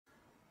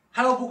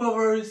Hello book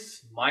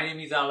lovers, my name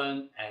is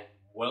Alan and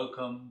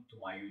welcome to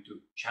my YouTube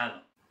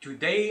channel.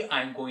 Today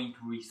I'm going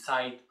to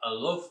recite a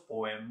love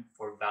poem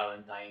for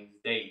Valentine's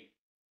Day,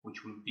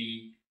 which will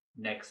be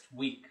next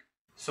week.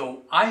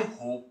 So I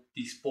hope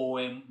this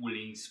poem will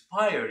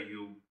inspire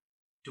you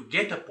to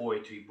get a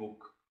poetry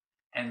book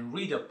and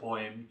read a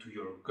poem to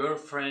your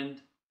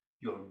girlfriend,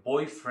 your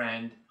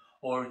boyfriend,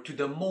 or to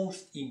the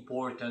most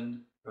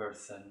important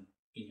person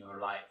in your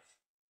life.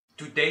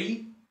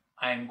 Today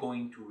I am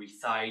going to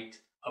recite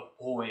a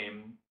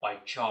poem by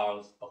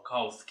Charles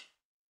Bukowski.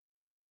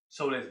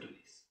 So let's do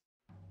this.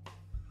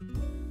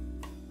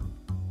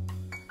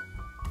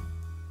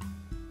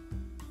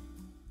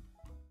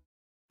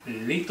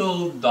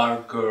 Little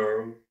dark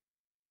girl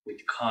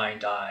with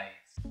kind eyes.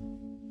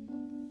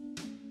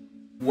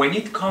 When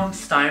it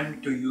comes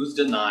time to use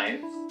the knife,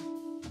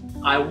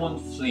 I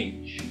won't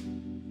flinch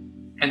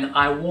and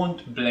I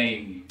won't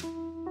blame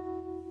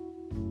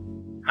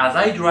you. As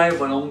I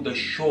drive along the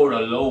shore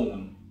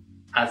alone,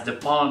 as the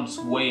palms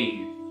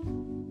wave,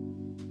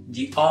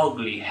 the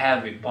ugly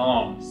heavy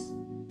palms,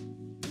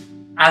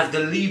 as the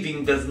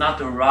living does not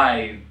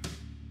arrive,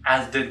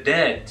 as the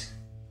dead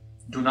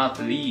do not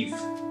leave,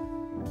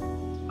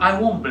 I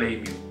won't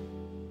blame you.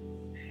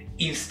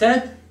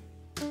 Instead,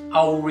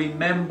 I'll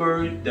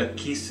remember the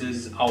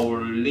kisses our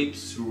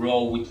lips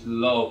raw with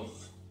love,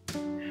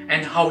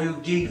 and how you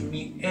gave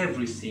me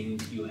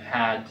everything you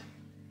had,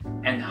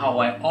 and how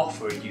I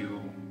offered you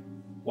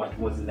what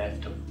was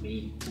left of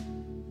me.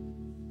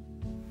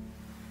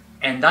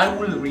 And I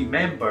will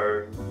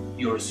remember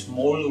your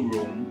small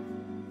room,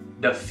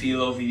 the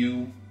feel of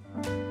you,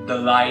 the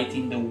light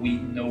in the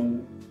window,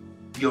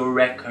 your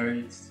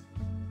records,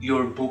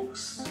 your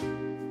books,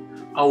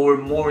 our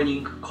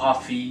morning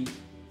coffee,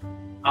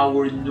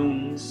 our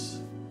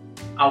noons,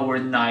 our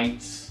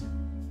nights,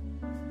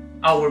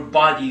 our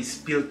bodies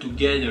spilled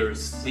together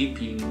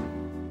sleeping,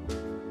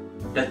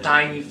 the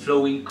tiny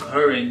flowing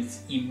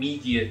currents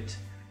immediate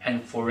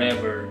and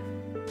forever,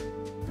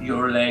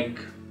 your leg,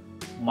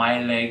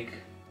 my leg,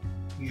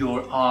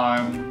 your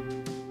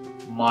arm,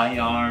 my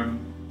arm,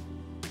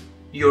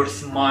 your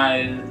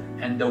smile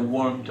and the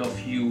warmth of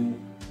you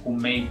who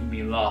made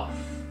me laugh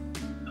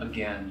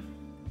again.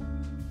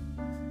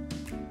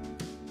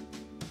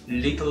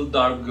 Little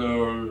dark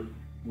girl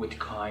with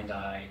kind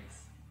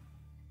eyes,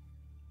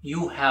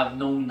 you have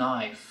no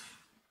knife.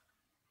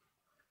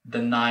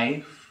 The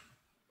knife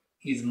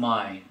is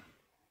mine,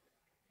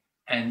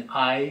 and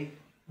I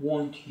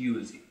won't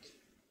use it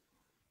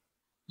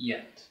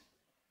yet.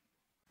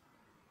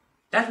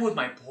 That was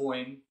my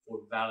poem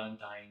for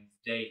Valentine's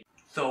Day.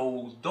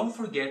 So don't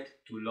forget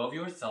to love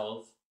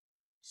yourself,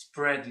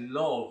 spread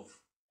love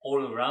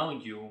all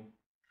around you,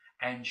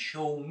 and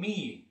show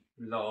me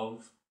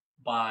love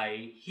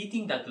by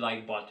hitting that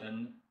like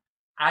button,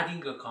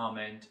 adding a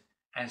comment,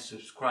 and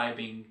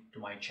subscribing to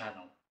my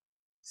channel.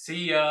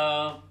 See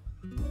ya!